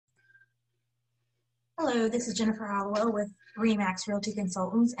Hello, this is Jennifer Hollowell with RE/MAX Realty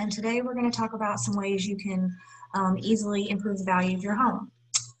Consultants, and today we're going to talk about some ways you can easily improve the value of your home.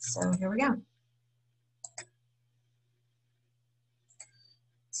 So here we go.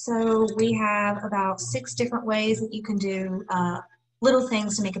 So we have about 6 different ways that you can do little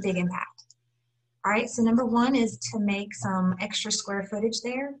things to make a big impact. All right, so number 1 is to make some extra square footage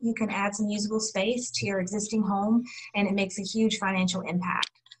there. You can add some usable space to your existing home, and it makes a huge financial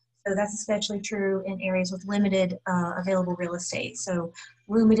impact. So that's especially true in areas with limited available real estate. So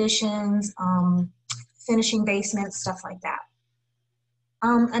room additions, finishing basements, stuff like that.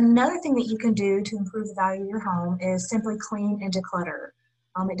 Another thing that you can do to improve the value of your home is simply clean and declutter.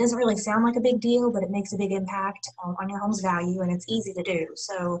 It doesn't really sound like a big deal, but it makes a big impact on your home's value, and it's easy to do.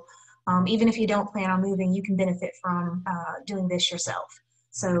 So even if you don't plan on moving, you can benefit from doing this yourself.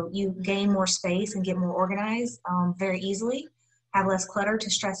 So you gain more space and get more organized very easily, have less clutter to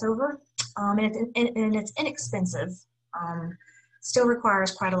stress over, and it's inexpensive. Still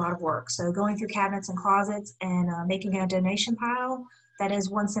requires quite a lot of work. So going through cabinets and closets and making a donation pile, that is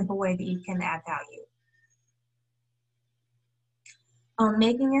one simple way that you can add value.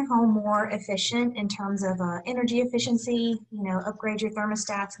 Making your home more efficient in terms of energy efficiency, upgrade your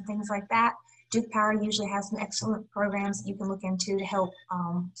thermostats and things like that. Duke Power usually has some excellent programs that you can look into to help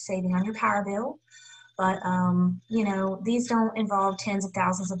saving on your power bill. But, these don't involve tens of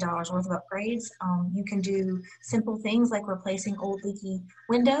thousands of dollars worth of upgrades. You can do simple things like replacing old leaky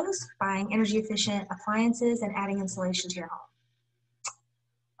windows, buying energy efficient appliances, and adding insulation to your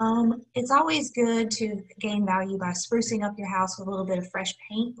home. It's always good to gain value by sprucing up your house with a little bit of fresh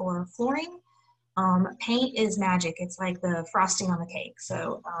paint or flooring. Paint is magic. It's like the frosting on the cake.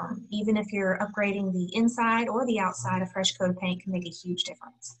 So even if you're upgrading the inside or the outside, a fresh coat of paint can make a huge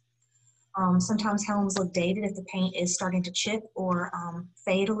difference. Sometimes homes look dated if the paint is starting to chip or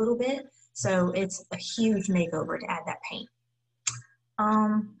fade a little bit. So it's a huge makeover to add that paint.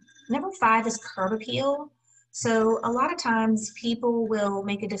 Number 5 is curb appeal. So a lot of times people will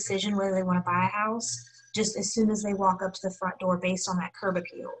make a decision whether they want to buy a house just as soon as they walk up to the front door based on that curb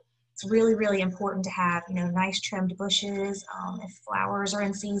appeal. It's really, really important to have, nice trimmed bushes. If flowers are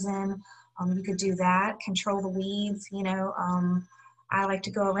in season, you could do that. Control the weeds, I like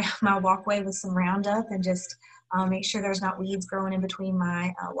to go around my walkway with some Roundup and just make sure there's not weeds growing in between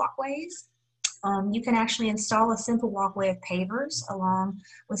my walkways. You can actually install a simple walkway of pavers along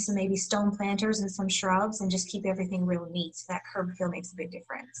with some maybe stone planters and some shrubs and just keep everything real neat. So that curb appeal makes a big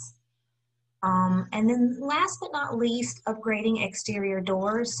difference. And then last but not least, upgrading exterior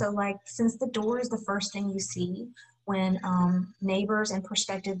doors. So since the door is the first thing you see when neighbors and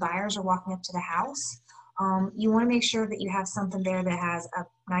prospective buyers are walking up to the house, you want to make sure that you have something there that has a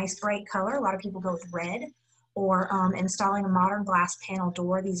nice bright color. A lot of people go with red, or installing a modern glass panel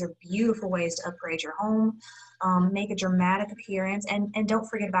door. These are beautiful ways to upgrade your home, make a dramatic appearance, and don't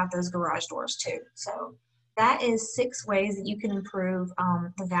forget about those garage doors too. So that is 6 ways that you can improve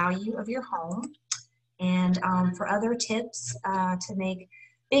the value of your home. And for other tips to make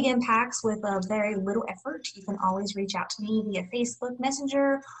big impacts with very little effort, you can always reach out to me via Facebook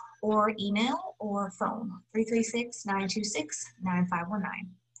Messenger or email or phone, 336-926-9519.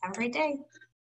 Have a great day.